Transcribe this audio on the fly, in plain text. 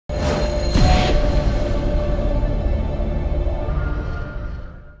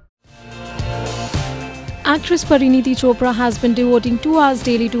Actress Parineeti Chopra has been devoting 2 hours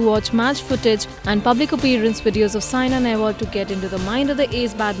daily to watch match footage and public appearance videos of Saina Nehwal to get into the mind of the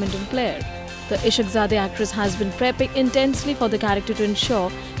ace badminton player. The Ishaqzade actress has been prepping intensely for the character to ensure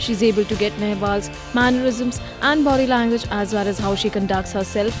she's able to get Nehwal's mannerisms and body language as well as how she conducts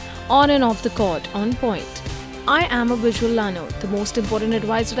herself on and off the court on point. I am a visual learner. The most important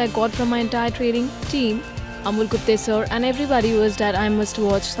advice that I got from my entire training team, Amul Kutte sir and everybody, was that I must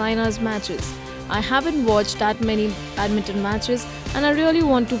watch Saina's matches. I haven't watched that many badminton matches and I really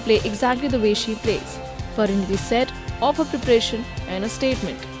want to play exactly the way she plays, Parineeti said of her preparation in a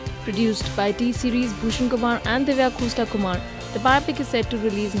statement. Produced by T-Series Bhushan Kumar and Divya Khosla Kumar, the biopic is set to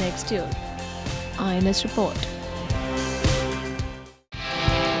release next year. INS Report.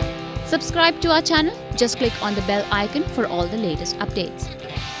 Subscribe to our channel. Just click on the bell icon for all the latest updates.